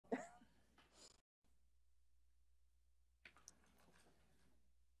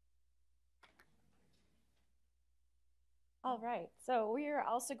All right. So we are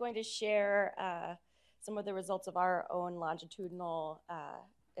also going to share some of the results of our own longitudinal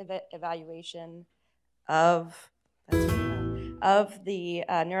evaluation of of the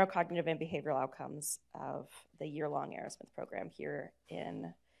neurocognitive and behavioral outcomes of the year-long Arrowsmith program here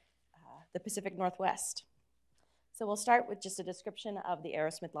in the Pacific Northwest. So we'll start with just a description of the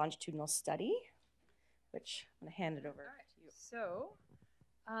Arrowsmith longitudinal study, which I'm going to hand it over to you.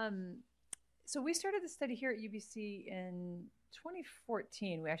 Um, so we started the study here at UBC in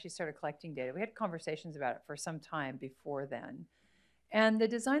 2014. We actually started collecting data. We had conversations about it for some time before then. And the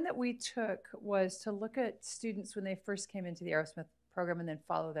design that we took was to look at students when they first came into the Arrowsmith program and then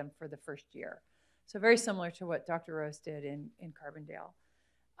follow them for the first year. So very similar to what Dr. Rose did in Carbondale.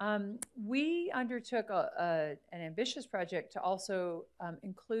 We undertook an ambitious project to also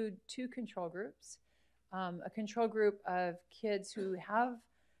include two control groups. A control group of kids who have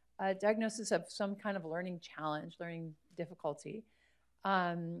a diagnosis of some kind of learning challenge, learning difficulty,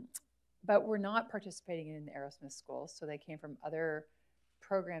 but were not participating in the Arrowsmith schools. So they came from other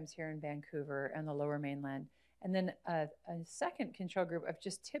programs here in Vancouver and the Lower Mainland. And then a second control group of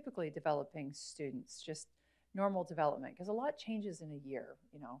just typically developing students, just normal development, because a lot changes in a year,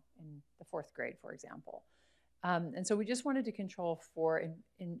 in the fourth grade, for example. And so we just wanted to control for,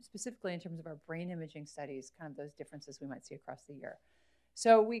 specifically in terms of our brain imaging studies, kind of those differences we might see across the year.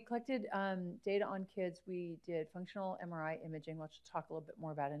 So we collected data on kids. We did functional MRI imaging, which we'll talk a little bit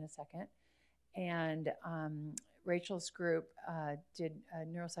more about in a second. And Rachel's group did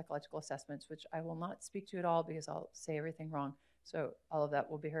neuropsychological assessments, which I will not speak to at all because I'll say everything wrong. So all of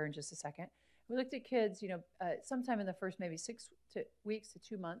that will be heard in just a second. We looked at kids, sometime in the first maybe 6 weeks to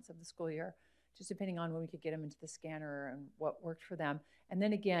 2 months of the school year, just depending on when we could get them into the scanner and what worked for them. And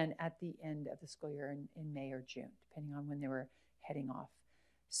then again at the end of the school year in May or June, depending on when they were heading off.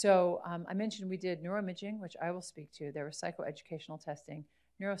 So I mentioned we did neuroimaging, which I will speak to. There was psychoeducational testing,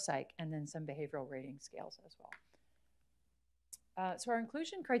 neuropsych, and then some behavioral rating scales as well. So our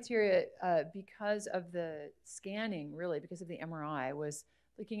inclusion criteria, because of the scanning, really, because of the MRI, was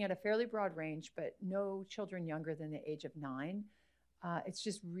looking at a fairly broad range, but no children younger than the age of 9. It's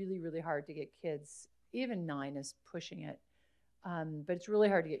just really, really hard to get kids, even 9 is pushing it, but it's really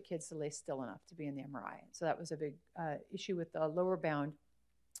hard to get kids to lay still enough to be in the MRI. So that was a big issue with the lower bound,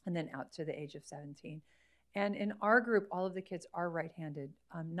 and then out to the age of 17. And in our group, all of the kids are right-handed,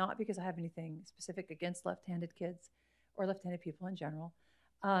 not because I have anything specific against left-handed kids or left-handed people in general,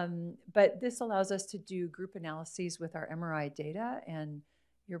 but this allows us to do group analyses with our MRI data, and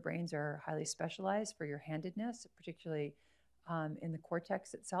your brains are highly specialized for your handedness, particularly in the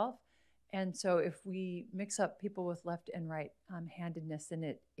cortex itself. And so if we mix up people with left and right handedness,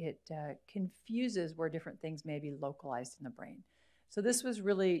 then it confuses where different things may be localized in the brain. So this was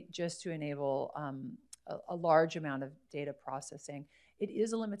really just to enable a large amount of data processing. It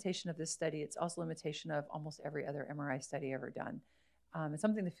is a limitation of this study. It's also a limitation of almost every other MRI study ever done. It's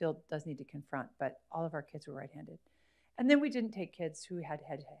something the field does need to confront, but all of our kids were right-handed. And then we didn't take kids who had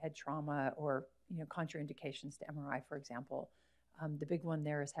head trauma or contraindications to MRI, for example. The big one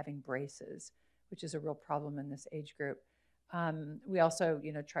there is having braces, which is a real problem in this age group. We also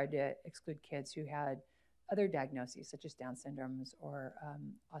tried to exclude kids who had other diagnoses, such as Down syndromes or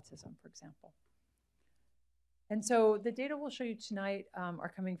autism, for example. And so the data we'll show you tonight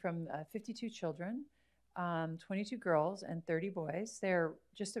are coming from 52 children, 22 girls, and 30 boys. They're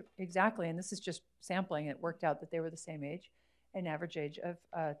just exactly, and this is just sampling, it worked out that they were the same age, an average age of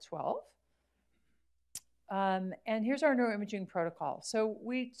 12. And here's our neuroimaging protocol. So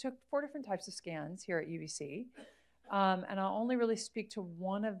we took 4 different types of scans here at UBC. And I'll only really speak to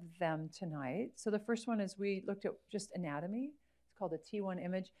one of them tonight. So the first one is we looked at just anatomy. It's called a T1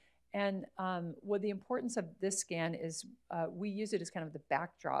 image. And what the importance of this scan is we use it as kind of the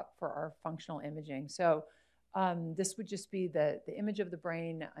backdrop for our functional imaging. So this would just be the image of the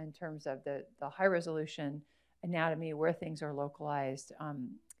brain in terms of the high resolution anatomy, where things are localized.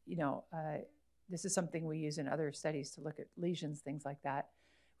 This is something we use in other studies to look at lesions, things like that.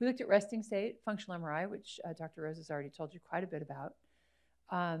 We looked at resting state, functional MRI, which Dr. Rose has already told you quite a bit about.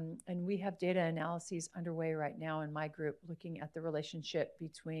 And we have data analyses underway right now in my group looking at the relationship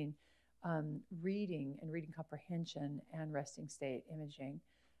between reading and reading comprehension and resting state imaging.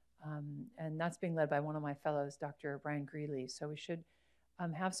 And that's being led by one of my fellows, Dr. Brian Greeley. So we should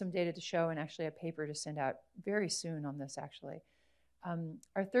have some data to show and actually a paper to send out very soon on this, actually.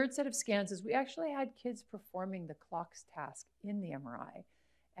 Our third set of scans is we actually had kids performing the clocks task in the MRI.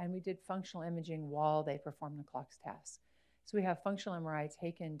 And we did functional imaging while they performed the clocks task. So we have functional MRI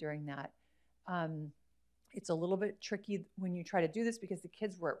taken during that It's a little bit tricky when you try to do this because the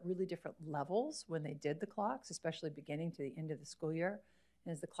kids were at really different levels when they did the clocks, especially beginning to the end of the school year.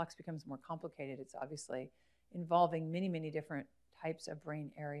 And as the clocks becomes more complicated, it's obviously involving many, many different types of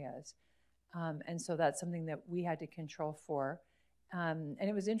brain areas. And so that's something that we had to control for. And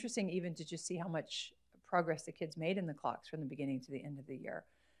it was interesting even to just see how much progress the kids made in the clocks from the beginning to the end of the year.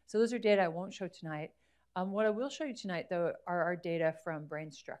 So those are data I won't show tonight. What I will show you tonight, though, are our data from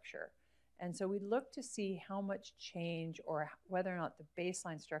brain structure. And so we look to see how much change or whether or not the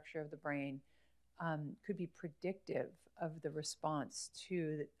baseline structure of the brain could be predictive of the response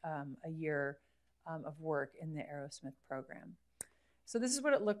to a year of work in the Arrowsmith program. So this is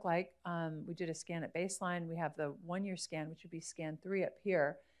what it looked like. We did a scan at baseline. We have the 1 year scan, which would be scan 3 up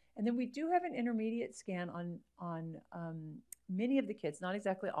here. And then we do have an intermediate scan on many of the kids, not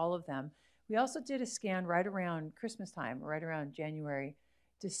exactly all of them. We also did a scan right around Christmas time, right around January,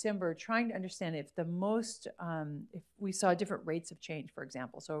 December, trying to understand if if we saw different rates of change, for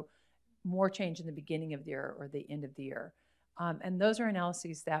example. So more change in the beginning of the year or the end of the year. And those are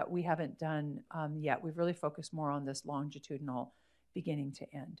analyses that we haven't done yet. We've really focused more on this longitudinal beginning to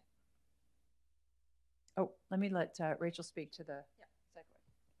end. Oh, let me let Rachel speak to the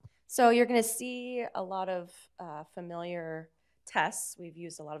psychoid. So you're going to see a lot of familiar tests. We've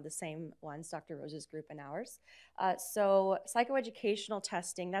used a lot of the same ones, Dr. Rose's group and ours. So psychoeducational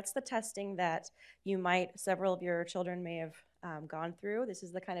testing, that's the testing that several of your children may have gone through. This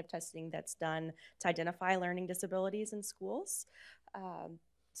is the kind of testing that's done to identify learning disabilities in schools.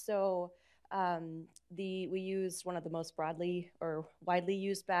 We used one of the most broadly or widely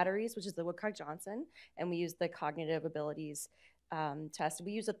used batteries, which is the Woodcock-Johnson, and we used the cognitive abilities test.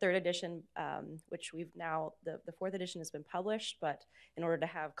 We use a 3rd edition, which the 4th edition has been published, but in order to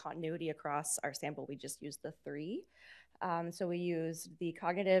have continuity across our sample, we just used the 3. So we used the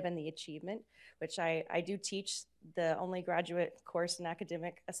cognitive and the achievement, which I do teach the only graduate course in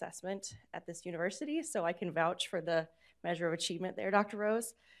academic assessment at this university, so I can vouch for the measure of achievement there, Dr.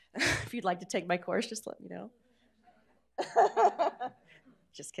 Rose. If you'd like to take my course, just let me know.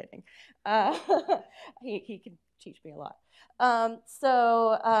 Just kidding. He can teach me a lot. And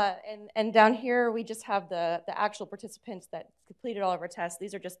down here, we just have the actual participants that completed all of our tests.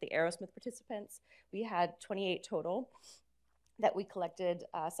 These are just the Arrowsmith participants. We had 28 total that we collected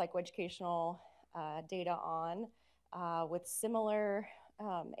psychoeducational data on with similar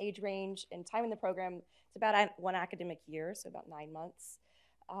age range and time in the program. It's about 1 academic year, so about 9 months.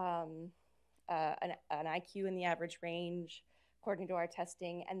 An IQ in the average range according to our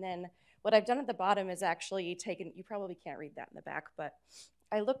testing. And then what I've done at the bottom is actually taken, you probably can't read that in the back, but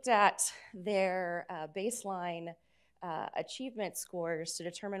I looked at their baseline achievement scores to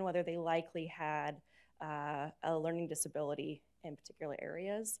determine whether they likely had a learning disability in particular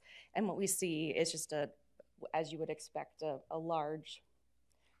areas. And what we see is just as you would expect, a large,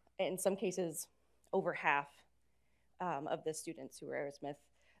 in some cases, over half of the students who were Arrowsmith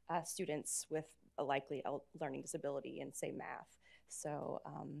students with a likely learning disability in, say, math. So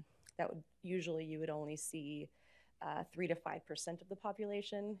that would usually you would only see 3 to 5% of the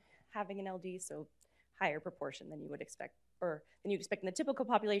population having an LD, so higher proportion than you would expect, or than you expect in the typical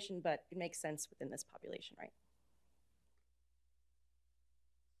population, but it makes sense within this population, right?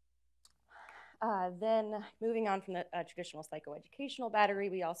 Then moving on from the traditional psychoeducational battery,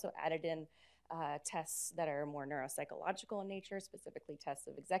 we also added in tests that are more neuropsychological in nature, specifically tests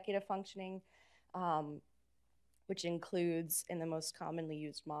of executive functioning, which includes, in the most commonly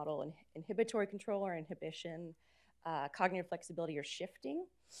used model, inhibitory control or inhibition, cognitive flexibility or shifting.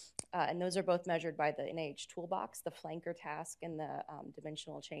 And those are both measured by the NIH toolbox, the flanker task and the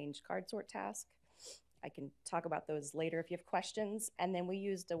dimensional change card sort task. I can talk about those later if you have questions. And then we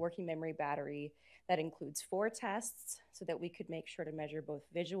used a working memory battery that includes 4 tests so that we could make sure to measure both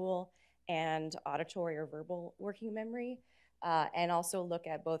visual and auditory or verbal working memory, and also look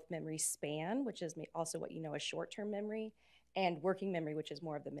at both memory span, which is also what you know as short-term memory, and working memory, which is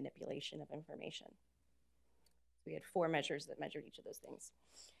more of the manipulation of information. We had 4 measures that measured each of those things.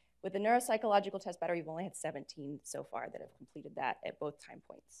 With the neuropsychological test battery, we've only had 17 so far that have completed that at both time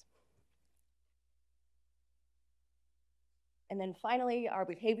points. And then finally, our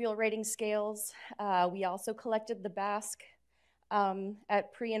behavioral rating scales. We also collected the BASC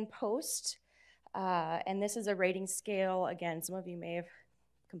at pre and post. And this is a rating scale. Again, some of you may have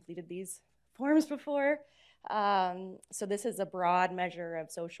completed these forms before. So this is a broad measure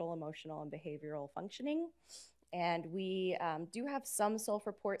of social, emotional, and behavioral functioning. And we do have some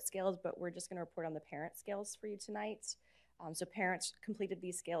self-report scales, but we're just going to report on the parent scales for you tonight. So parents completed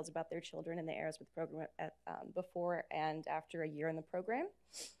these scales about their children in the Arrowsmith program before and after a year in the program.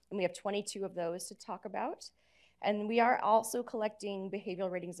 And we have 22 of those to talk about. And we are also collecting behavioral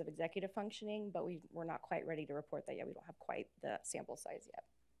ratings of executive functioning, but we're not quite ready to report that yet. We don't have quite the sample size yet.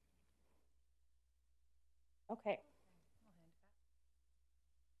 Okay.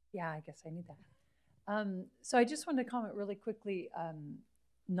 Yeah, I guess I need that. So I just wanted to comment really quickly,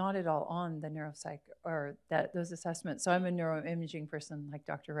 not at all on the neuropsych or those assessments. So I'm a neuroimaging person like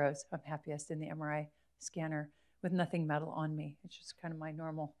Dr. Rose. I'm happiest in the MRI scanner with nothing metal on me. It's just kind of my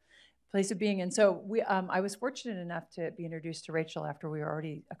normal place of being. And so I was fortunate enough to be introduced to Rachel after we were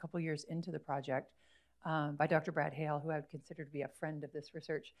already a couple years into the project by Dr. Brad Hale, who I would consider to be a friend of this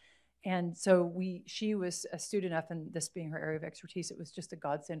research. And so she was astute enough, and this being her area of expertise, it was just a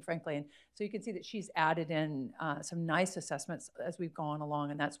godsend, frankly. And so you can see that she's added in some nice assessments as we've gone along,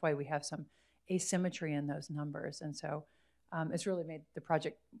 and that's why we have some asymmetry in those numbers. And so it's really made the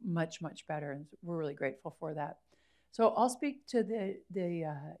project much, much better, and we're really grateful for that. So I'll speak to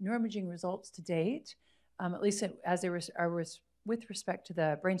the neuroimaging results to date, at least as they were with respect to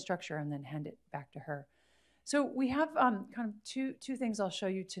the brain structure, and then hand it back to her. So we have kind of two things I'll show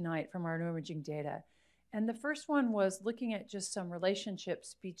you tonight from our neuroimaging data. And the first one was looking at just some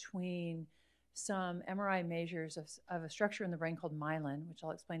relationships between some MRI measures of a structure in the brain called myelin, which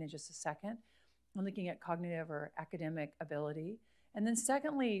I'll explain in just a second. I'm looking at cognitive or academic ability. And then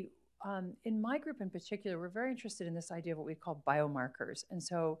secondly, in my group in particular, we're very interested in this idea of what we call biomarkers. And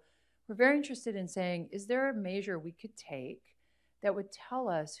so we're very interested in saying, is there a measure we could take that would tell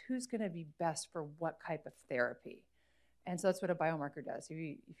us who's going to be best for what type of therapy? And so that's what a biomarker does.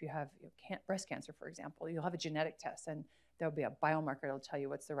 If you have breast cancer, for example, you'll have a genetic test, and there'll be a biomarker that'll tell you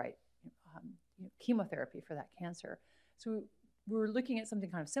what's the right chemotherapy for that cancer. So we were looking at something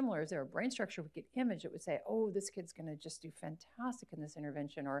kind of similar. Is there a brain structure we could image that would say, oh, this kid's going to just do fantastic in this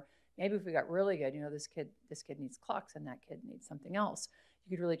intervention, or maybe if we got really good, this kid needs clocks and that kid needs something else.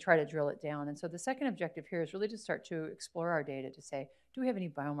 You could really try to drill it down. And so the second objective here is really to start to explore our data to say, do we have any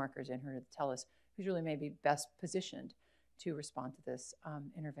biomarkers in here to tell us who's really maybe best positioned to respond to this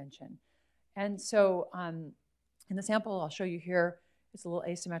intervention? And so in the sample I'll show you here, it's a little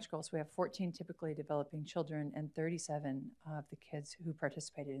asymmetrical. So we have 14 typically developing children and 37 of the kids who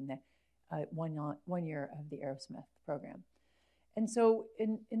participated in the 1 year of the Arrowsmith program. And so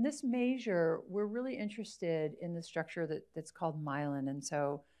in this measure, we're really interested in the structure that's called myelin. And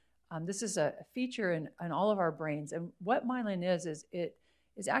so this is a feature in all of our brains. And what myelin is it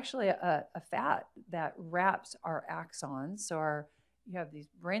is actually a fat that wraps our axons. So you have these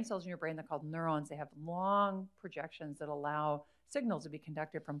brain cells in your brain that are called neurons. They have long projections that allow signals to be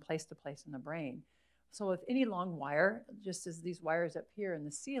conducted from place to place in the brain. So with any long wire, just as these wires up here in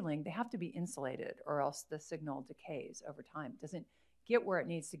the ceiling, they have to be insulated or else the signal decays over time. It doesn't get where it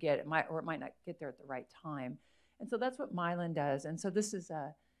needs to get, it might not get there at the right time. And so that's what myelin does. And so this is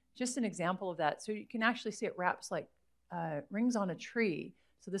just an example of that. So you can actually see it wraps like rings on a tree.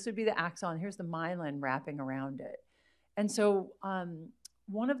 So this would be the axon. Here's the myelin wrapping around it. And so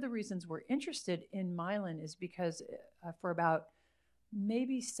one of the reasons we're interested in myelin is because for about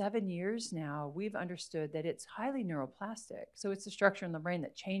maybe 7 years now, we've understood that it's highly neuroplastic. So it's a structure in the brain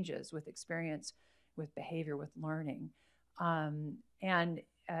that changes with experience, with behavior, with learning.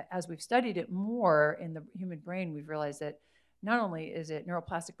 As we've studied it more in the human brain, we've realized that not only is it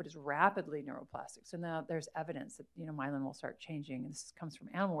neuroplastic, but it's rapidly neuroplastic. So now there's evidence that myelin will start changing. And this comes from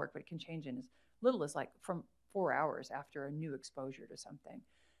animal work, but it can change in as little as like from 4 hours after a new exposure to something.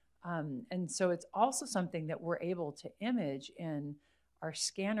 And so it's also something that we're able to image in our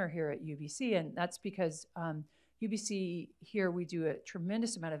scanner here at UBC, and that's because UBC here we do a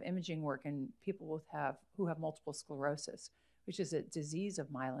tremendous amount of imaging work in people who have multiple sclerosis, which is a disease of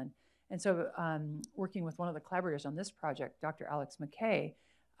myelin. And so working with one of the collaborators on this project, Dr. Alex McKay,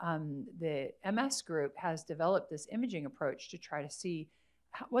 the MS group has developed this imaging approach to try to see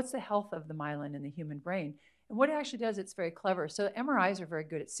what's the health of the myelin in the human brain. And what it actually does, it's very clever. So MRIs are very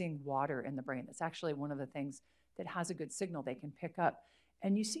good at seeing water in the brain. It's actually one of the things that has a good signal they can pick up.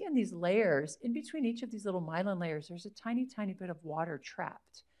 And you see in these layers, in between each of these little myelin layers, there's a tiny, tiny bit of water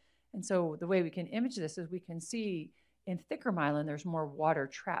trapped. And so the way we can image this is we can see in thicker myelin, there's more water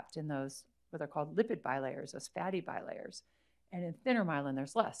trapped in those, what are called lipid bilayers, those fatty bilayers. And in thinner myelin,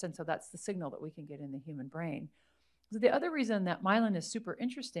 there's less. And so that's the signal that we can get in the human brain. So the other reason that myelin is super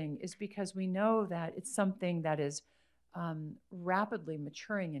interesting is because we know that it's something that is rapidly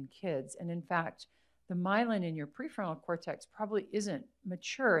maturing in kids. And in fact, the myelin in your prefrontal cortex probably isn't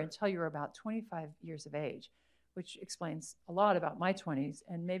mature until you're about 25 years of age, which explains a lot about my 20s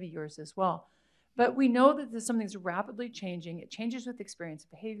and maybe yours as well. But we know that there's something's rapidly changing. It changes with experience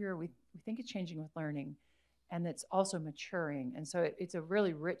behavior. We think it's changing with learning, and it's also maturing. And so it's a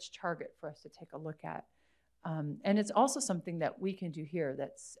really rich target for us to take a look at. And it's also something that we can do here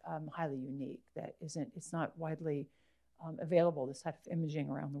that's highly unique, it's not widely available, this type of imaging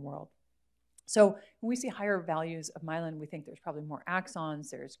around the world. So when we see higher values of myelin, we think there's probably more axons,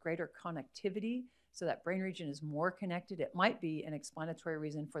 there's greater connectivity, so that brain region is more connected. It might be an explanatory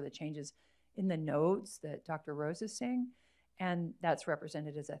reason for the changes in the nodes that Dr. Rose is saying, and that's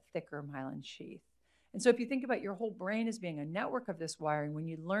represented as a thicker myelin sheath. And so if you think about your whole brain as being a network of this wiring, when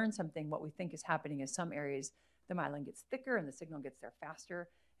you learn something, what we think is happening is some areas, the myelin gets thicker and the signal gets there faster.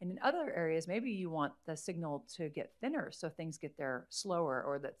 And in other areas, maybe you want the signal to get thinner so things get there slower,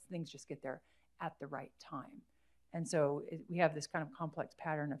 or that things just get there at the right time. And so we have this kind of complex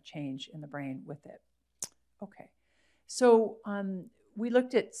pattern of change in the brain with it. Okay, so we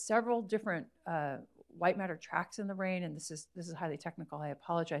looked at several different white matter tracks in the brain, and this is highly technical. I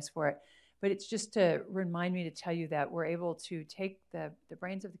apologize for it. But it's just to remind me to tell you that we're able to take the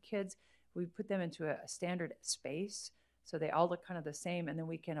brains of the kids, we put them into a standard space, so they all look kind of the same, and then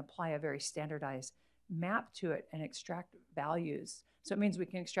we can apply a very standardized map to it and extract values. So it means we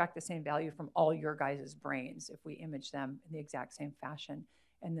can extract the same value from all your guys' brains if we image them in the exact same fashion,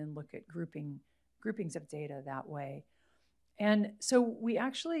 and then look at groupings of data that way. And so we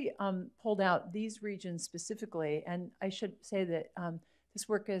actually pulled out these regions specifically, and I should say that this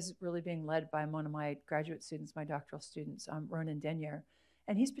work is really being led by one of my graduate students, my doctoral students, Ronan Denyer.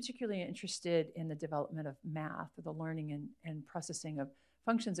 And he's particularly interested in the development of math, the learning and processing of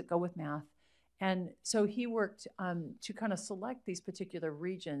functions that go with math. And so he worked to kind of select these particular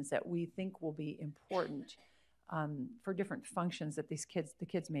regions that we think will be important for different functions that the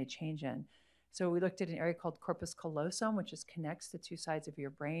kids may change in. So we looked at an area called corpus callosum, which connects the two sides of your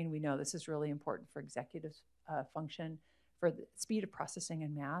brain. We know this is really important for executive function, for the speed of processing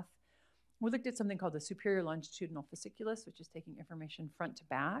in math. We looked at something called the superior longitudinal fasciculus, which is taking information front to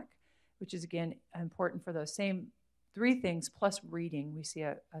back, which is, again, important for those same three things, plus reading. We see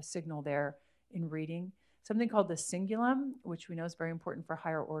a signal there in reading. Something called the cingulum, which we know is very important for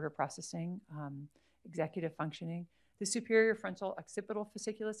higher order processing, executive functioning. The superior frontal occipital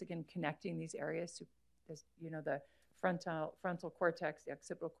fasciculus, again, connecting these areas to, the frontal cortex, the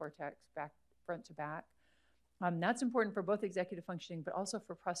occipital cortex, front to back. That's important for both executive functioning, but also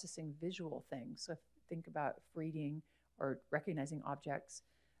for processing visual things. So think about reading or recognizing objects.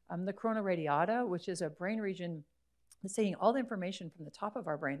 The corona radiata, which is a brain region that's taking all the information from the top of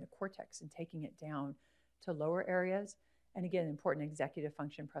our brain, the cortex, and taking it down to lower areas. And again, important executive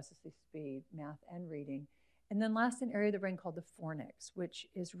function, processing speed, math, and reading. And then last, an area of the brain called the fornix, which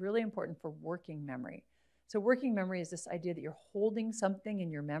is really important for working memory. So working memory is this idea that you're holding something in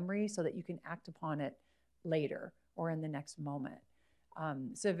your memory so that you can act upon it later or in the next moment.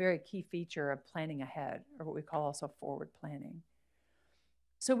 It's a very key feature of planning ahead, or what we call also forward planning.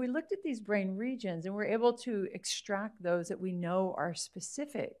 So we looked at these brain regions and we're able to extract those that we know are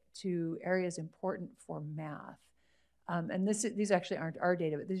specific to areas important for math. And these actually aren't our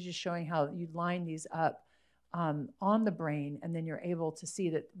data, but this is just showing how you line these up on the brain, and then you're able to see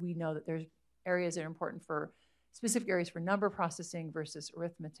that we know that there's areas that are important for specific areas for number processing versus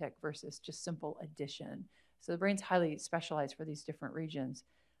arithmetic versus just simple addition. So the brain's highly specialized for these different regions.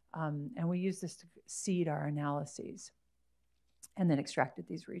 And we use this to seed our analyses and then extracted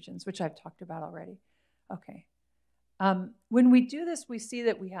these regions, which I've talked about already. Okay. When we do this, we see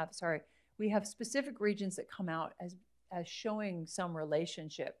that we have specific regions that come out as showing some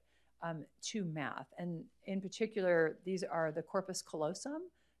relationship to math. And in particular, these are the corpus callosum.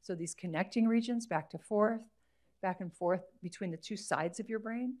 So these connecting regions back and forth between the two sides of your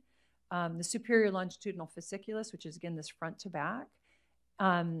brain. The superior longitudinal fasciculus, which is, again, this front to back.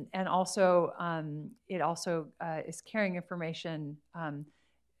 And also, it also is carrying information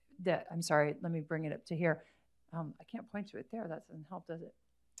that, I'm sorry, let me bring it up to here. I can't point to it there. That doesn't help, does it?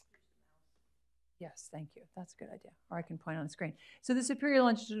 Yes, thank you. That's a good idea. Or I can point on the screen. So the superior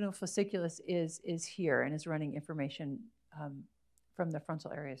longitudinal fasciculus is here and is running information from the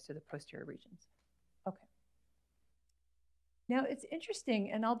frontal areas to the posterior regions. Okay. Now it's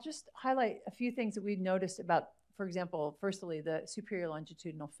interesting, and I'll just highlight a few things that we've noticed about, for example, firstly, the superior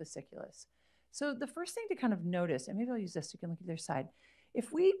longitudinal fasciculus. So the first thing to kind of notice, and maybe I'll use this so you can look at their side.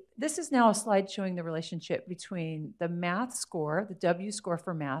 This is now a slide showing the relationship between the math score, the W score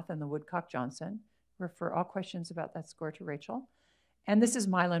for math, and the Woodcock-Johnson. Refer all questions about that score to Rachel. And this is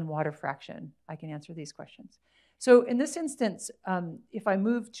myelin water fraction. I can answer these questions. So in this instance, if I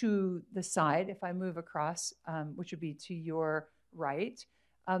move to the side, if I move across, which would be to your right,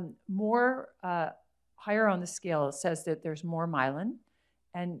 More higher on the scale says that there's more myelin,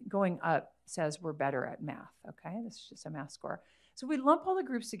 and going up says we're better at math. Okay, this is just a math score. So we lump all the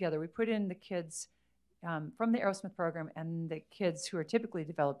groups together. We put in the kids from the Arrowsmith program and the kids who are typically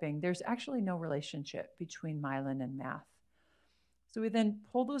developing. There's actually no relationship between myelin and math. So we then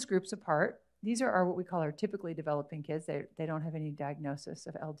pull those groups apart. These are what we call our typically developing kids. They don't have any diagnosis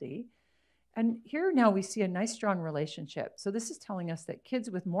of LD. And here now we see a nice strong relationship. So this is telling us that kids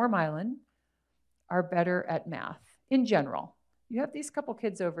with more myelin are better at math in general. You have these couple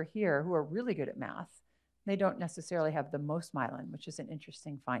kids over here who are really good at math. They don't necessarily have the most myelin, which is an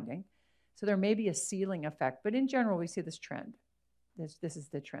interesting finding. So there may be a ceiling effect, but in general, we see this trend. This is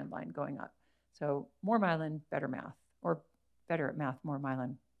the trend line going up. So more myelin, better math, or better at math, more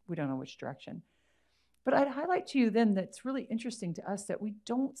myelin. We don't know which direction. But I'd highlight to you then that it's really interesting to us that we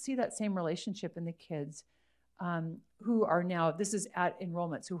don't see that same relationship in the kids who are now, this is at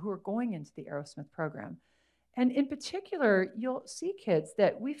enrollment, so who are going into the Arrowsmith program. And in particular, you'll see kids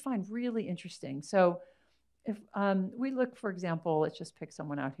that we find really interesting. So if we look, for example, let's just pick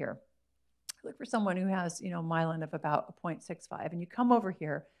someone out here. Look for someone who has, myelin of about a 0.65, and you come over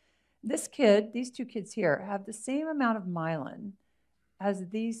here. This kid, these two kids here, have the same amount of myelin as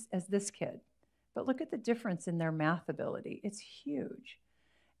this kid. But look at the difference in their math ability. It's huge.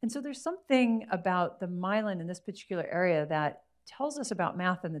 And so there's something about the myelin in this particular area that tells us about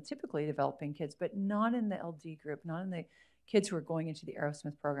math in the typically developing kids, but not in the LD group, not in the kids who are going into the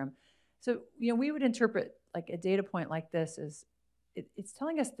Arrowsmith program. So, we would interpret like a data point like this as it's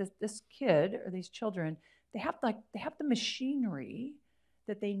telling us that this kid or these children, they have the machinery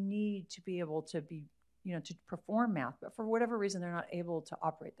that they need to be able to be to perform math, but for whatever reason, they're not able to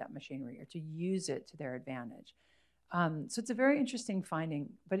operate that machinery or to use it to their advantage. So it's a very interesting finding,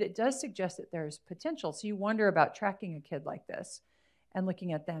 but it does suggest that there's potential. So you wonder about tracking a kid like this and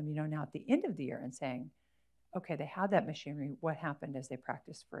looking at them, now at the end of the year and saying, okay, they had that machinery. What happened as they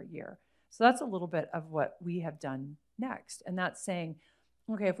practiced for a year? So that's a little bit of what we have done next. And that's saying,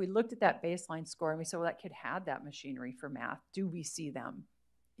 okay, if we looked at that baseline score and we said, well, that kid had that machinery for math, do we see them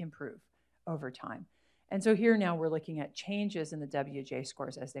improve over time? And so here now we're looking at changes in the WJ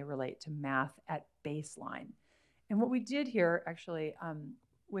scores as they relate to math at baseline. And what we did here actually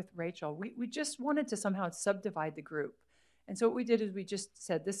with Rachel, we just wanted to somehow subdivide the group. And so what we did is we just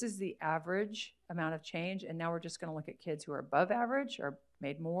said, this is the average amount of change. And now we're just going to look at kids who are above average or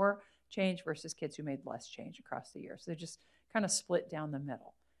made more change versus kids who made less change across the year. So they're just kind of split down the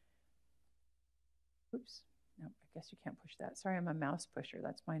middle. Oops. No, I guess you can't push that. Sorry, I'm a mouse pusher.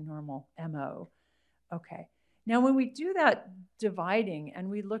 That's my normal MO. Okay. Now, when we do that dividing and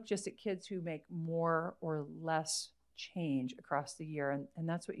we look just at kids who make more or less change across the year, and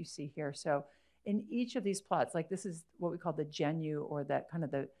that's what you see here. So in each of these plots, like this is what we call the genu, or that kind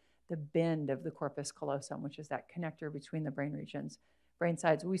of the bend of the corpus callosum, which is that connector between the brain regions, brain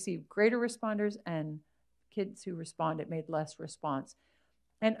sides. We see greater responders and kids who responded made less response.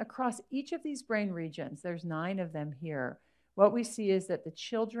 And across each of these brain regions, there's 9 of them here. What we see is that the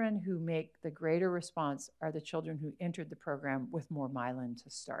children who make the greater response are the children who entered the program with more myelin to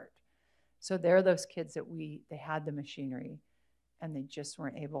start. So they're those kids that they had the machinery and they just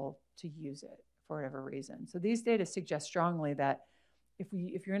weren't able to use it for whatever reason. So these data suggest strongly that if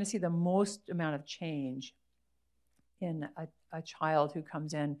you're going to see the most amount of change in a child who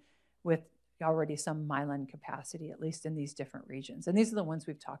comes in with already some myelin capacity, at least in these different regions. And these are the ones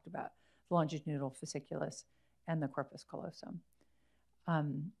we've talked about, the longitudinal fasciculus and the corpus callosum.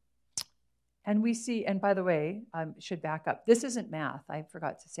 And we see, and by the way, should back up. This isn't math. I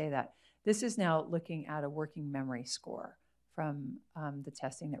forgot to say that. This is now looking at a working memory score from the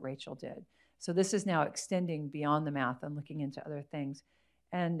testing that Rachel did. So this is now extending beyond the math and looking into other things.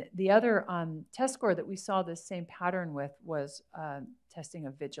 And the other test score that we saw this same pattern with was testing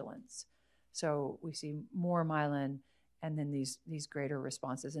of vigilance. So we see more myelin and then these greater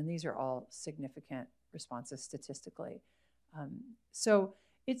responses. And these are all significant responses statistically. So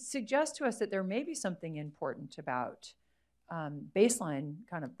it suggests to us that there may be something important about baseline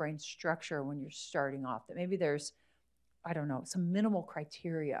kind of brain structure when you're starting off, that maybe there's, I don't know, some minimal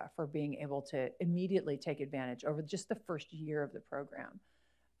criteria for being able to immediately take advantage over just the first year of the program.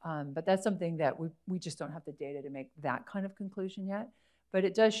 But that's something that we just don't have the data to make that kind of conclusion yet. But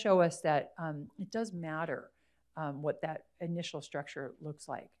it does show us that it does matter what that initial structure looks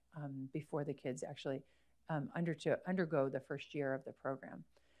like before the kids actually undergo the first year of the program.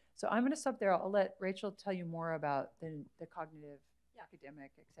 So I'm going to stop there. I'll let Rachel tell you more about the cognitive,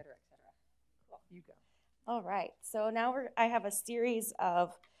 academic, et cetera, et cetera. Cool. You go. All right. So now I have a series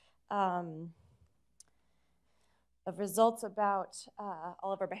of of results about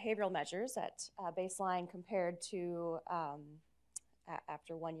all of our behavioral measures at baseline compared to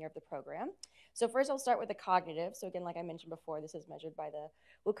after 1 year of the program. So first I'll start with the cognitive. So again, like I mentioned before, this is measured by the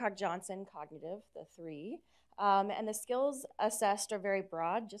Woodcock-Johnson cognitive, the 3. And the skills assessed are very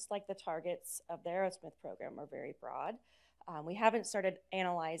broad, just like the targets of the Arrowsmith program are very broad. We haven't started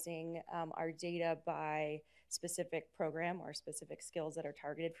analyzing our data by specific program or specific skills that are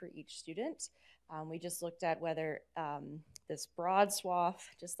targeted for each student. We just looked at whether this broad swath,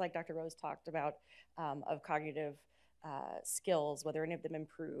 just like Dr. Rose talked about, of cognitive skills, whether any of them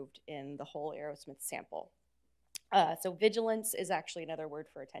improved in the whole Arrowsmith sample. So vigilance is actually another word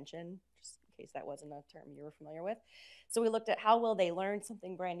for attention, just in case that wasn't a term you were familiar with. So we looked at how well they learned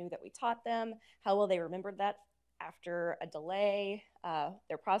something brand new that we taught them, how well they remembered that after a delay,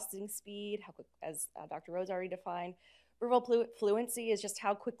 their processing speed, how quick, as Dr. Rose already defined. Verbal fluency is just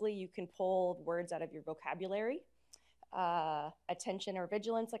how quickly you can pull words out of your vocabulary. Attention or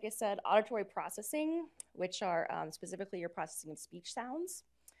vigilance, like I said, auditory processing, which are specifically your processing of speech sounds,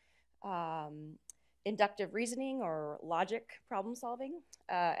 inductive reasoning or logic problem solving,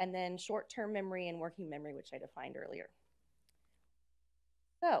 and then short-term memory and working memory, which I defined earlier.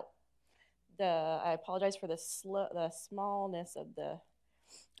 So I apologize for the smallness of the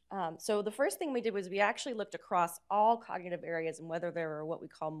so the first thing we did was we actually looked across all cognitive areas and whether there were what we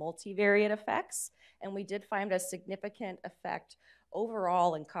call multivariate effects. And we did find a significant effect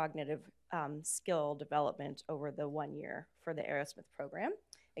overall in cognitive skill development over the 1 year for the Arrowsmith program.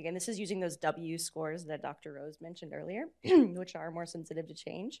 Again, this is using those W scores that Dr. Rose mentioned earlier, which are more sensitive to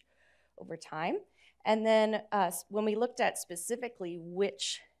change over time. And then when we looked at specifically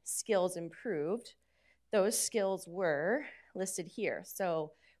which skills improved, those skills were listed here.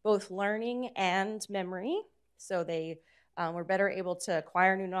 So both learning and memory. So they were better able to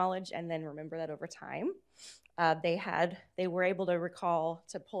acquire new knowledge and then remember that over time. They were able to recall,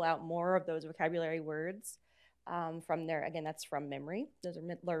 to pull out more of those vocabulary words from their, again, that's from memory. Those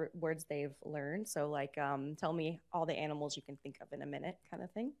are words they've learned. So like, tell me all the animals you can think of in a minute kind of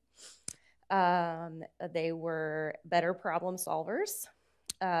thing. They were better problem solvers.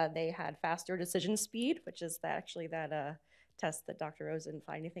 They had faster decision speed, which is actually that test that Dr. Rose didn't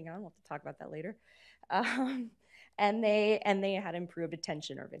find anything on. We'll have to talk about that later. And they had improved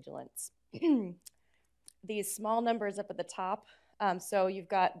attention or vigilance. These small numbers up at the top. So you've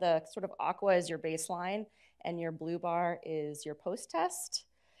got the sort of aqua as your baseline, and your blue bar is your post-test.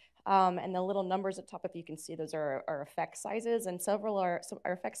 And the little numbers at the top, if you can see, those are effect sizes, and our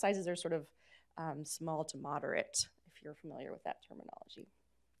effect sizes are sort of small to moderate, if you're familiar with that terminology.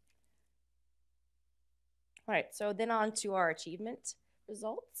 All right, so then on to our achievement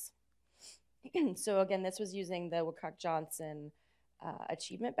results. So again, this was using the Woodcock-Johnson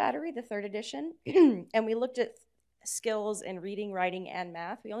achievement battery, the 3rd edition. And we looked at skills in reading, writing, and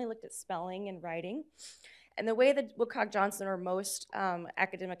math. We only looked at spelling and writing. And the way that Woodcock-Johnson or most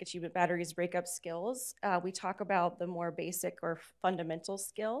academic achievement batteries break up skills, we talk about the more basic or fundamental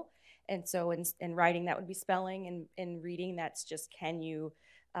skill. And so in writing, that would be spelling. And in reading, that's just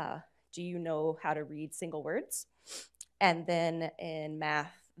do you know how to read single words? And then in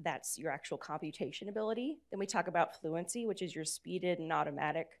math, that's your actual computation ability. Then we talk about fluency, which is your speeded and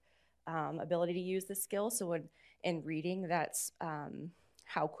automatic ability to use the skill. So in reading, that's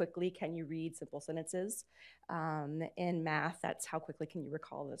how quickly can you read simple sentences. In math, that's how quickly can you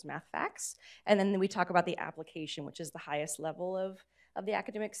recall those math facts. And then we talk about the application, which is the highest level of the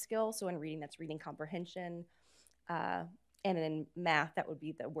academic skill. So in reading, that's reading comprehension. And in math, that would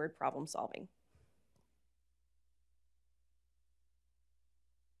be the word problem solving.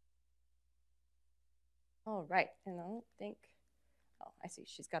 All right, and I don't think, oh, I see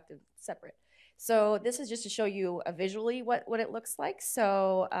she's got them separate. So this is just to show you visually what it looks like.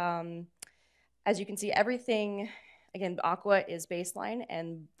 So as you can see, everything, again, aqua is baseline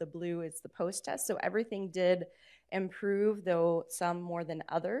and the blue is the post-test. So everything did improve, though some more than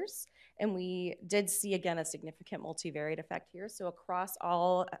others. And we did see, again, a significant multivariate effect here. So across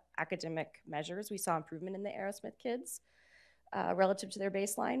all academic measures, we saw improvement in the Arrowsmith kids relative to their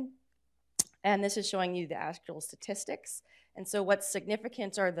baseline. And this is showing you the actual statistics. And so what's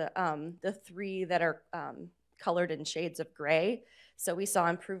significant are the 3 that are colored in shades of gray. So we saw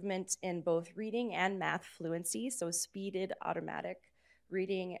improvement in both reading and math fluency, so speeded automatic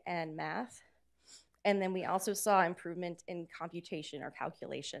reading and math. And then we also saw improvement in computation or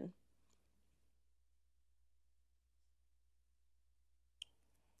calculation.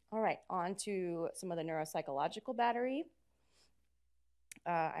 All right, on to some of the neuropsychological battery.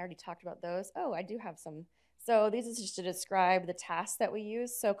 I already talked about those. Oh, I do have some So these is just to describe the tasks that we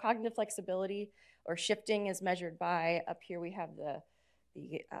use. So cognitive flexibility or shifting is measured by, up here we have the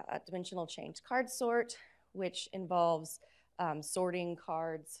dimensional change card sort, which involves sorting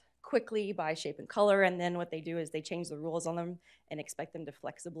cards quickly by shape and color. And then what they do is they change the rules on them and expect them to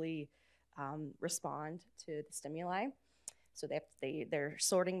flexibly respond to the stimuli. So they're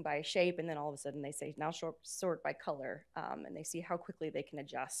sorting by shape, and then all of a sudden they say, now sort by color. And they see how quickly they can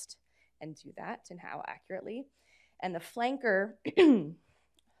adjust and do that and how accurately. And the flanker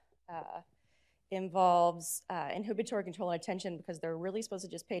involves inhibitory control and attention, because they're really supposed to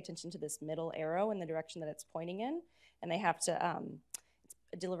just pay attention to this middle arrow in the direction that it's pointing in. And they have to,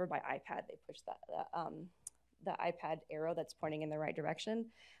 it's delivered by iPad. They push the iPad arrow that's pointing in the right direction.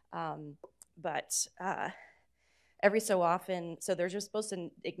 But every so often, so they're just supposed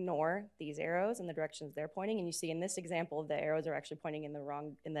to ignore these arrows in the directions they're pointing. And you see in this example, the arrows are actually pointing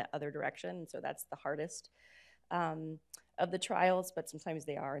in the other direction. And so that's the hardest of the trials, but sometimes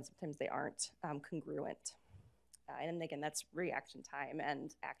they are and sometimes they aren't congruent. And again, that's reaction time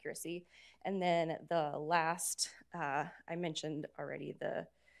and accuracy. And then the last, I mentioned already the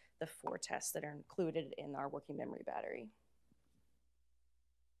 4 tests that are included in our working memory battery.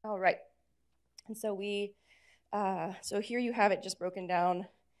 All right. And so so here you have it just broken down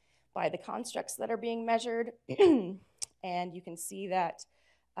by the constructs that are being measured. And you can see that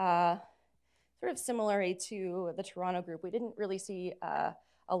sort of similarly to the Toronto group, we didn't really see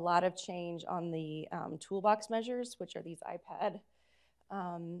a lot of change on the toolbox measures, which are these iPad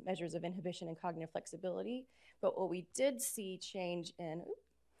measures of inhibition and cognitive flexibility. But what we did see change in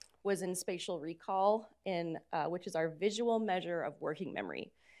was in spatial recall, which is our visual measure of working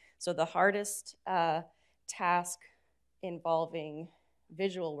memory. So the hardest task involving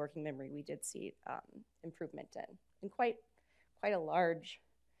visual working memory, we did see improvement in, and quite a large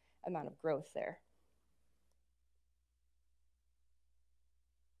amount of growth there.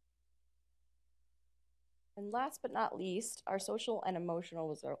 And last but not least, our social and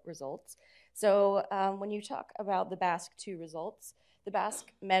emotional results. So when you talk about the BASC-2 results, the BASC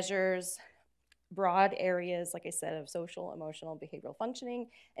measures broad areas, like I said, of social, emotional, behavioral functioning,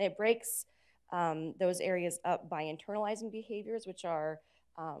 and it breaks those areas up by internalizing behaviors, which are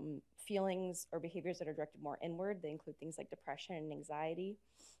feelings or behaviors that are directed more inward. They include things like depression and anxiety.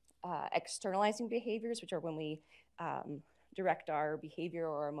 Externalizing behaviors, which are when we direct our behavior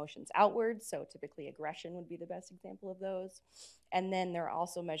or emotions outwards. So typically aggression would be the best example of those. And then there are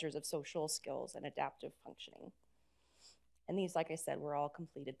also measures of social skills and adaptive functioning. And these, like I said, were all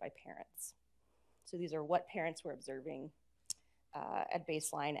completed by parents. So these are what parents were observing at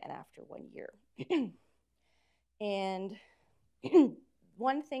baseline and after 1 year. And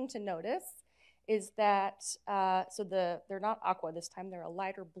one thing to notice is that, they're not aqua this time, they're a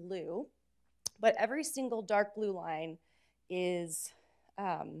lighter blue, but every single dark blue line is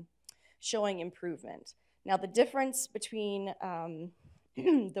showing improvement. Now the difference between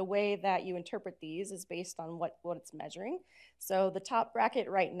the way that you interpret these is based on what it's measuring. So the top bracket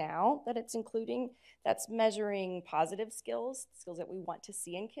right now that it's including, that's measuring positive skills that we want to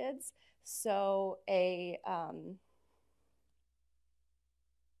see in kids. So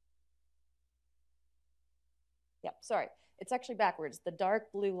it's actually backwards. The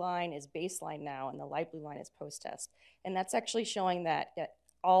dark blue line is baseline now, and the light blue line is post-test. And that's actually showing that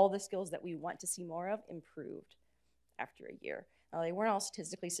all the skills that we want to see more of improved after a year. Now, they weren't all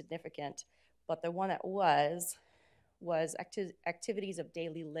statistically significant, but the one that was activities of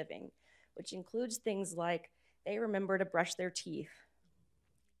daily living, which includes things like they remember to brush their teeth.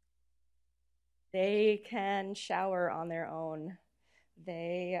 They can shower on their own.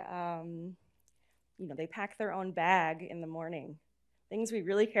 They they pack their own bag in the morning. Things we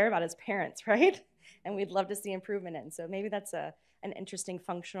really care about as parents, right? And we'd love to see improvement in. So maybe that's an interesting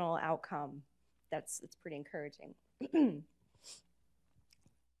functional outcome. It's pretty encouraging.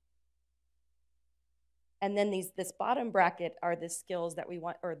 And then this bottom bracket are the skills that we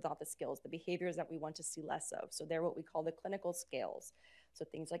want, or not the skills, the behaviors that we want to see less of. So they're what we call the clinical scales. So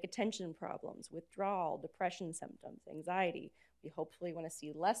things like attention problems, withdrawal, depression symptoms, anxiety. We hopefully want to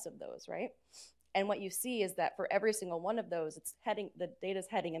see less of those, right? And what you see is that for every single one of those, the data's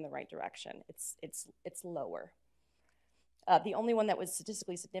heading in the right direction. It's lower. The only one that was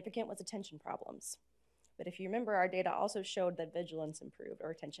statistically significant was attention problems. But if you remember, our data also showed that vigilance improved or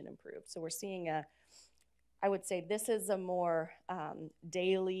attention improved. So we're seeing I would say this is a more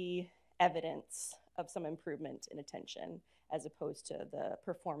daily evidence of some improvement in attention, as opposed to the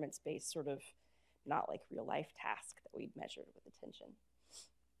performance-based sort of not like real life task that we'd measured with attention.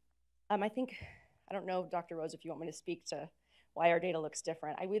 I don't know, Dr. Rose, if you want me to speak to why our data looks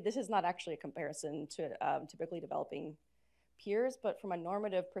different. This is not actually a comparison to typically developing peers, but from a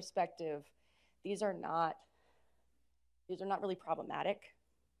normative perspective, these are not really problematic.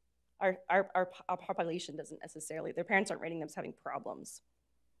 Our population doesn't necessarily, their parents aren't rating them as having problems.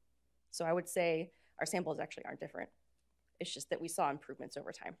 So I would say our samples actually aren't different. It's just that we saw improvements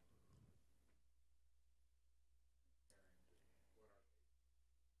over time.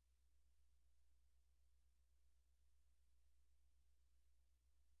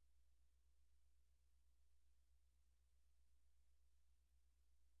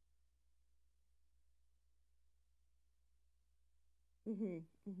 Mm-hmm,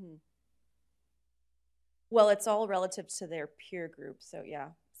 mm-hmm. Well, it's all relative to their peer group. So yeah.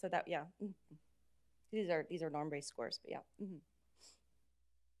 So that, yeah. Mm-hmm. These are norm-based scores, but yeah. Mm-hmm.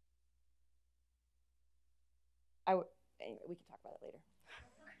 Anyway, we can talk about it later.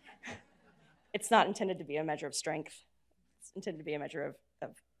 It's not intended to be a measure of strength. It's intended to be a measure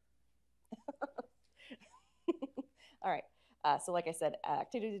of all right. So like I said,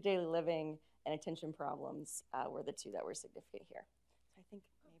 activity of daily living and attention problems were the two that were significant here. So I think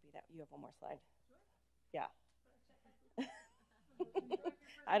maybe that you have one more slide. Yeah.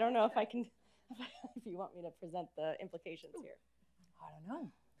 I don't know if I can, if you want me to present the implications here. I don't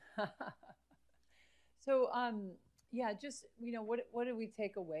know. So, yeah, just, what did we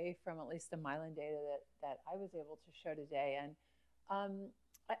take away from at least the myelin data that I was able to show today? And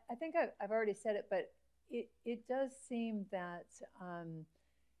I think I've already said it, but it does seem that,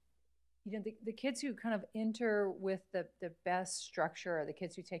 the kids who kind of enter with the best structure are the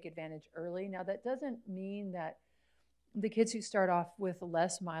kids who take advantage early. Now, that doesn't mean that the kids who start off with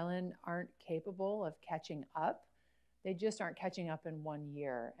less myelin aren't capable of catching up. They just aren't catching up in 1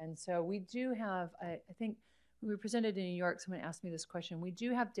 year. And so we do have, I think when we presented in New York, someone asked me this question. We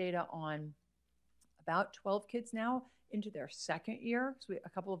do have data on about 12 kids now into their second year. So a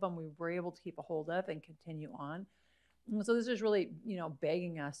couple of them we were able to keep a hold of and continue on. And so this is really,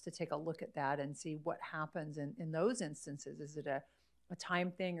 begging us to take a look at that and see what happens in those instances. Is it a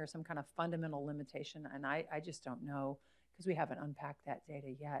time thing or some kind of fundamental limitation? And I just don't know because we haven't unpacked that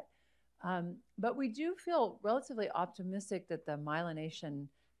data yet. But we do feel relatively optimistic that the myelination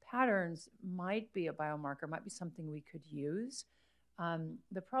patterns might be a biomarker, might be something we could use.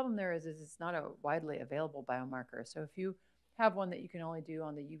 The problem there is it's not a widely available biomarker. So if you have one that you can only do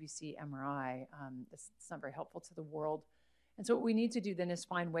on the UBC MRI, it's not very helpful to the world. And so what we need to do then is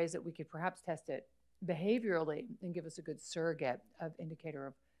find ways that we could perhaps test it behaviorally and give us a good surrogate of indicator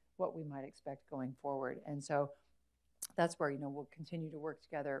of what we might expect going forward. And so that's where, we'll continue to work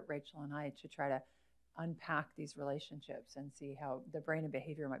together, Rachel and I, to try to unpack these relationships and see how the brain and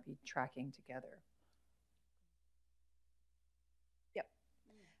behavior might be tracking together. Yep.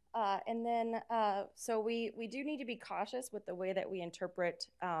 And then, so we do need to be cautious with the way that we interpret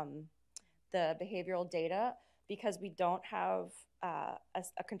the behavioral data because we don't have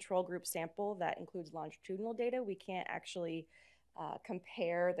a control group sample that includes longitudinal data. We can't actually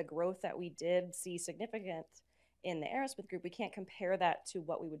compare the growth that we did see significant in the Arrowsmith group. We can't compare that to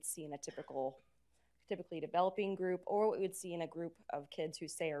what we would see in a typically developing group or what we would see in a group of kids who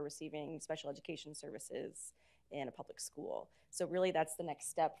say are receiving special education services in a public school. So really that's the next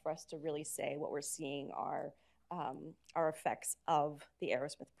step for us to really say what we're seeing are effects of the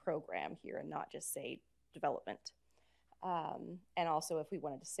Arrowsmith program here and not just say development. And also if we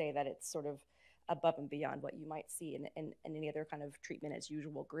wanted to say that it's sort of above and beyond what you might see in any other kind of treatment as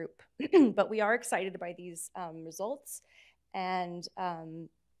usual group. But we are excited by these results. And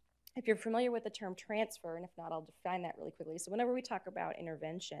if you're familiar with the term transfer, and if not, I'll define that really quickly. So whenever we talk about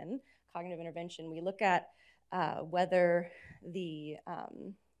intervention, cognitive intervention, we look at whether the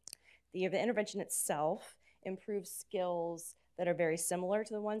intervention itself improves skills that are very similar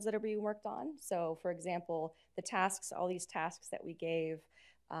to the ones that are being worked on. So for example, the tasks, all these tasks that we gave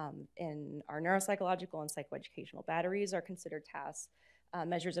in our neuropsychological and psychoeducational batteries are considered tasks,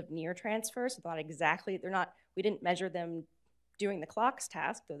 measures of near transfer. So not exactly, we didn't measure them doing the clocks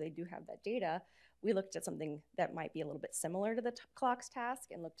task, though they do have that data. We looked at something that might be a little bit similar to the clocks task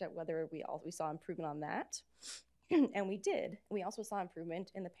and looked at whether we saw improvement on that. And we did. We also saw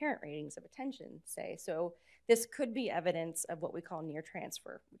improvement in the parent ratings of attention, say. So this could be evidence of what we call near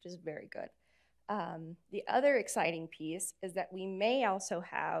transfer, which is very good. The other exciting piece is that we may also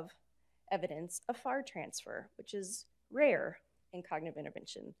have evidence of far transfer, which is rare in cognitive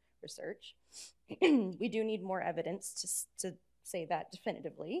intervention research. We do need more evidence to say that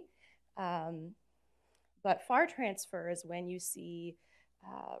definitively. But far transfer is when you see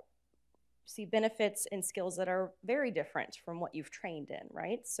benefits in skills that are very different from what you've trained in,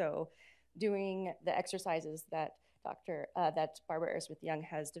 right? So doing the exercises that that Barbara Arrowsmith-Young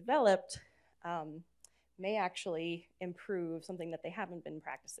has developed may actually improve something that they haven't been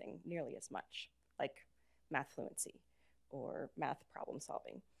practicing nearly as much, like math fluency or math problem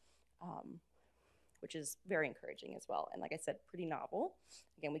solving, which is very encouraging as well. And like I said, pretty novel.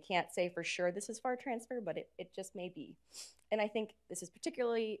 Again, we can't say for sure this is far transfer, but it just may be. And I think this is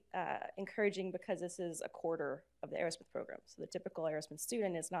particularly encouraging because this is a quarter of the Arrowsmith program. So the typical Arrowsmith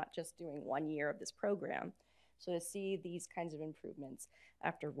student is not just doing 1 year of this program. So to see these kinds of improvements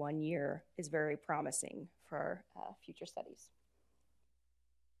after 1 year is very promising for future studies.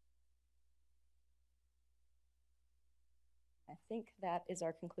 I think that is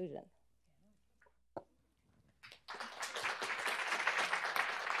our conclusion.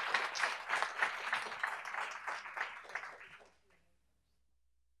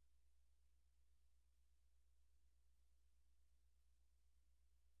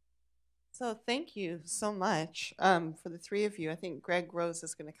 So thank you so much for the three of you. I think Greg Rose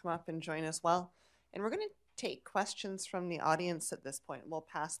is going to come up and join as well. And we're going to take questions from the audience at this point. We'll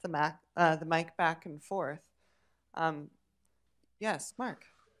pass the mic back and forth. Yes, Mark.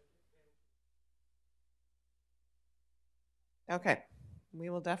 Okay, we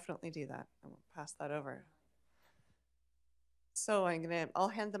will definitely do that. I will pass that over. So I'll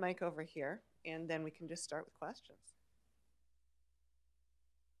hand the mic over here, and then we can just start with questions.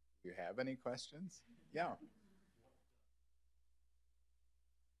 Do you have any questions? Yeah.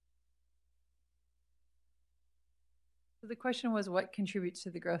 So the question was, what contributes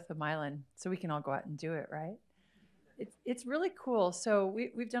to the growth of myelin? So we can all go out and do it, right? It's really cool. So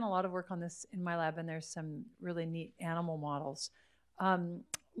we've done a lot of work on this in my lab, and there's some really neat animal models.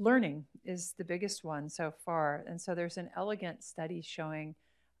 Learning is the biggest one so far. And so there's an elegant study showing,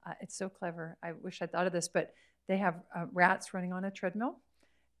 it's so clever. I wish I'd thought of this, but they have rats running on a treadmill.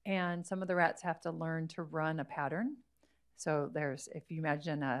 And some of the rats have to learn to run a pattern. So if you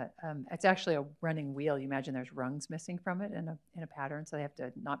imagine it's actually a running wheel. You imagine there's rungs missing from it in a pattern. So they have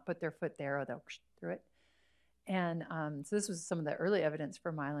to not put their foot there or they'll through it. And so this was some of the early evidence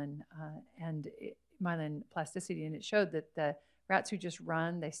for myelin and myelin plasticity. And it showed that the rats who just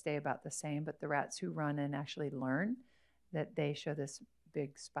run, they stay about the same. But the rats who run and actually learn, that they show this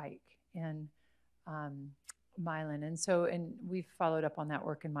big spike in myelin. And we've followed up on that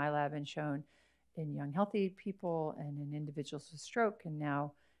work in my lab and shown in young healthy people and in individuals with stroke. And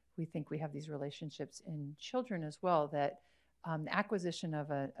now we think we have these relationships in children as well, that the acquisition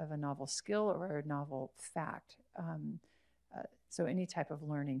of a novel skill or a novel fact, so any type of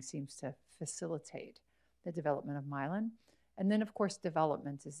learning seems to facilitate the development of myelin. And then of course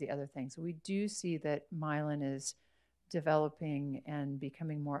development is the other thing. So we do see that myelin is developing and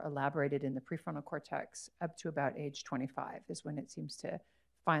becoming more elaborated in the prefrontal cortex up to about age 25 is when it seems to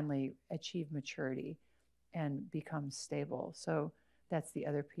finally achieve maturity and become stable. So that's the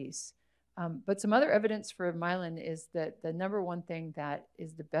other piece. But some other evidence for myelin is that the number one thing that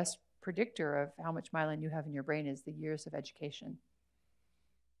is the best predictor of how much myelin you have in your brain is the years of education.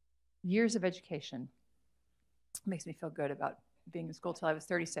 Years of education. Makes me feel good about being in school till I was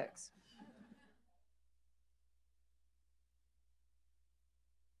 36.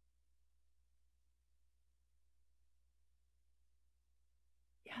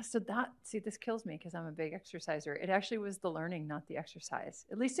 Yeah, so this kills me because I'm a big exerciser. It actually was the learning, not the exercise.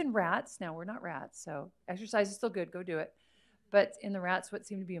 At least in rats. Now, we're not rats, so exercise is still good. Go do it. But in the rats, what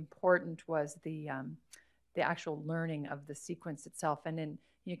seemed to be important was the actual learning of the sequence itself. And then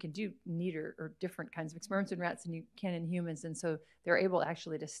you can do neater or different kinds of experiments in rats than you can in humans. And so they're able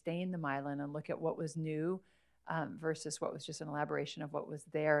actually to stain the myelin and look at what was new versus what was just an elaboration of what was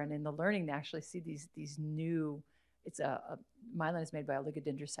there. And in the learning, they actually see these new. Myelin is made by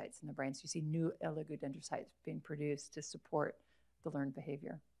oligodendrocytes in the brain. So you see new oligodendrocytes being produced to support the learned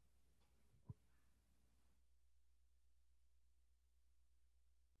behavior.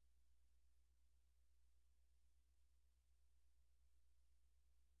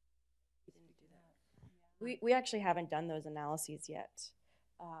 We actually haven't done those analyses yet,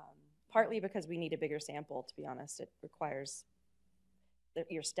 partly because we need a bigger sample, to be honest. It requires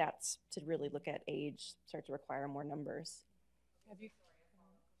your stats to really look at age start to require more numbers.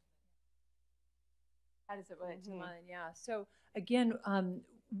 How does it relate to myelin? Yeah. So again,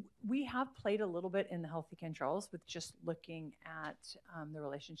 we have played a little bit in the healthy controls with just looking at the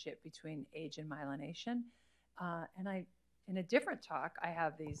relationship between age and myelination. And in a different talk, I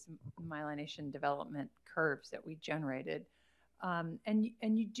have these myelination development curves that we generated. And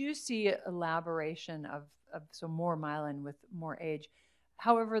you do see elaboration of more myelin with more age.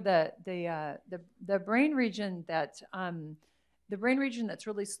 However, the brain region that The brain region that's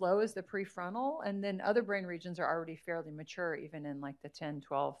really slow is the prefrontal, and then other brain regions are already fairly mature, even in like the 10,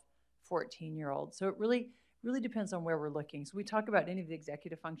 12, 14-year-old. So it really depends on where we're looking. So we talk about any of the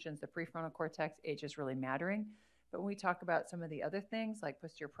executive functions, the prefrontal cortex, age is really mattering. But when we talk about some of the other things like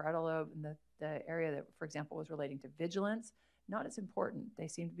posterior parietal lobe and the area that, for example, was relating to vigilance, not as important. They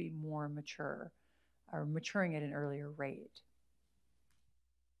seem to be more mature or maturing at an earlier rate.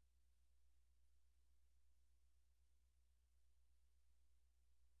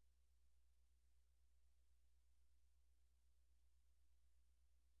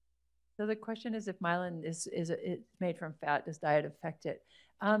 So the question is if myelin is it's made from fat, does diet affect it?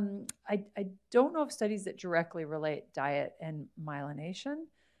 I don't know of studies that directly relate diet and myelination,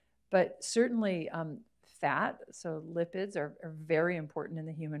 but certainly fat, so lipids are very important in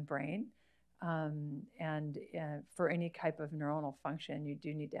the human brain. And for any type of neuronal function, you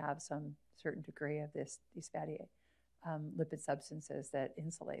do need to have some certain degree of these fatty lipid substances that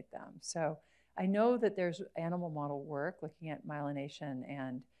insulate them. So I know that there's animal model work looking at myelination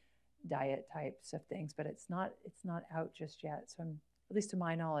and diet types of things, but it's not out just yet. So at least to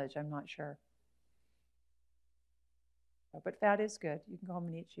my knowledge, I'm not sure. But fat is good. You can go home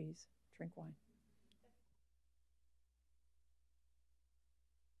and eat cheese, drink wine.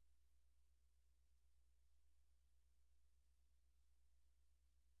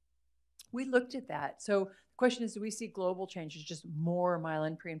 We looked at that. So the question is, do we see global changes, just more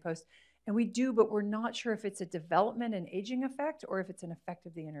myelin pre and post? And we do, but we're not sure if it's a development and aging effect or if it's an effect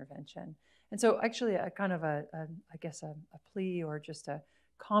of the intervention. And so actually a kind of I guess a plea or just a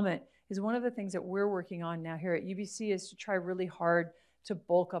comment is one of the things that we're working on now here at UBC is to try really hard to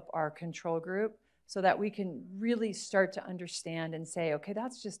bulk up our control group so that we can really start to understand and say, okay,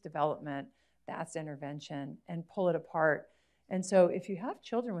 that's just development, that's intervention, and pull it apart. And so if you have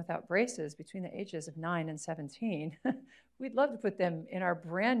children without braces between the ages of 9 and 17, we'd love to put them in our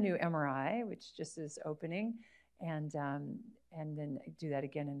brand new MRI, which just is opening, and then do that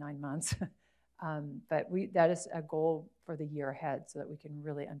again in 9 months. But that is a goal for the year ahead so that we can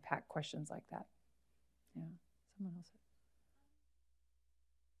really unpack questions like that. Yeah, someone else.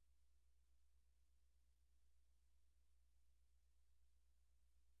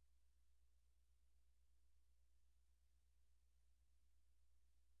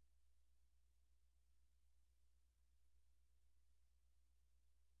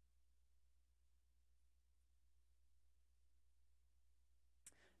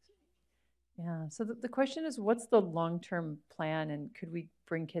 Yeah, so the question is, what's the long-term plan, and could we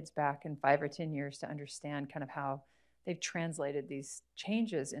bring kids back in 5 or 10 years to understand kind of how they've translated these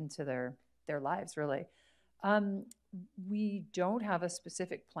changes into their lives, really? We don't have a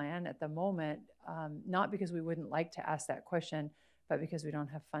specific plan at the moment, not because we wouldn't like to ask that question, but because we don't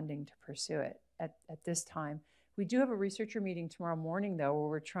have funding to pursue it at this time. We do have a researcher meeting tomorrow morning, though, where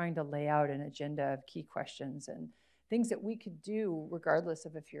we're trying to lay out an agenda of key questions and things that we could do regardless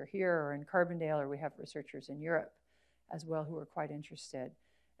of if you're here or in Carbondale, or we have researchers in Europe as well who are quite interested.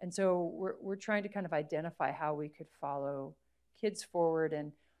 And so we're trying to kind of identify how we could follow kids forward.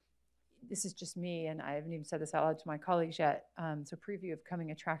 And this is just me, and I haven't even said this out loud to my colleagues yet. So preview of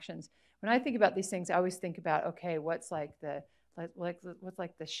coming attractions. When I think about these things, I always think about, okay, what's like the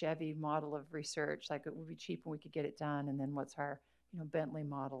Chevy model of research? Like it would be cheap and we could get it done. And then what's our, Bentley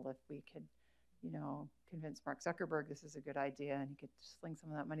model if we could, convince Mark Zuckerberg this is a good idea and he could sling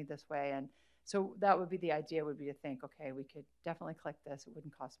some of that money this way. And so that would be the idea, would be to think, okay, we could definitely collect this. It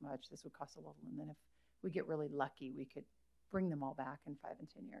wouldn't cost much. This would cost a little. And then if we get really lucky, we could bring them all back in 5 and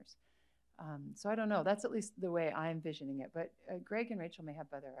 10 years. So I don't know. That's at least the way I'm envisioning it. But Greg and Rachel may have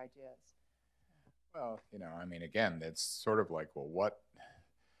other ideas. Well, again, it's sort of like, well,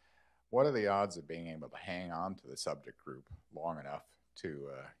 what are the odds of being able to hang on to the subject group long enough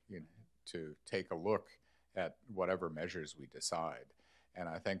to take a look at whatever measures we decide? And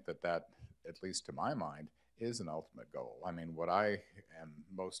I think that, at least to my mind, is an ultimate goal. What I am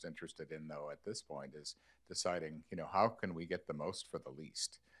most interested in, though, at this point is deciding, how can we get the most for the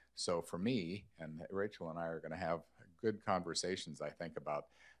least? So for me, and Rachel and I are going to have good conversations, I think, about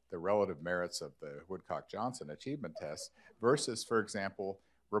the relative merits of the Woodcock-Johnson achievement test versus, for example,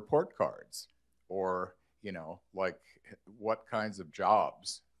 report cards, or, like what kinds of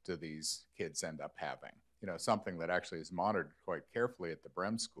jobs do these kids end up having? Something that actually is monitored quite carefully at the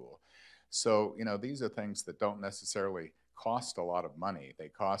Brem School. So, these are things that don't necessarily cost a lot of money. They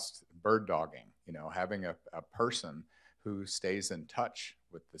cost bird dogging, having a person who stays in touch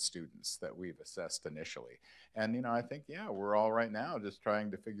with the students that we've assessed initially. And, I think, we're all right now just trying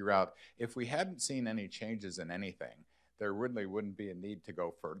to figure out, if we hadn't seen any changes in anything, there really wouldn't be a need to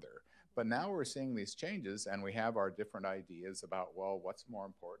go further. But now we're seeing these changes, and we have our different ideas about, well, what's more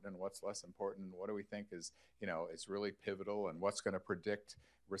important and what's less important, and what do we think is, is really pivotal, and what's going to predict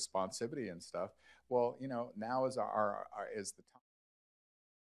responsivity and stuff. Well, now is is the time.